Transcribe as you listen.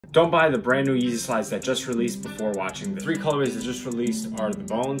Don't buy the brand new Yeezy Slides that just released before watching this. 3 colorways that just released are the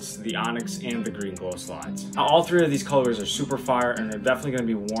Bones, the Onyx, and the Green Glow Slides. Now, all 3 of these colorways are super fire and they're definitely going to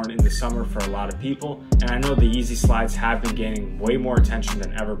be worn in the summer for a lot of people, and I know the Yeezy Slides have been gaining way more attention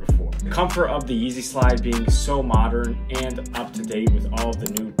than ever before. The comfort of the Yeezy Slide being so modern and up to date with all of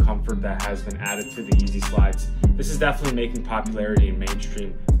the new comfort that has been added to the Yeezy Slides, this is definitely making popularity in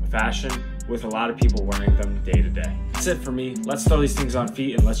mainstream fashion, with a lot of people wearing them day to day. That's it for me. Let's throw these things on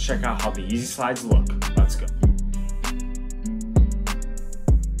feet and let's check out how the Yeezy Slides look. Let's go.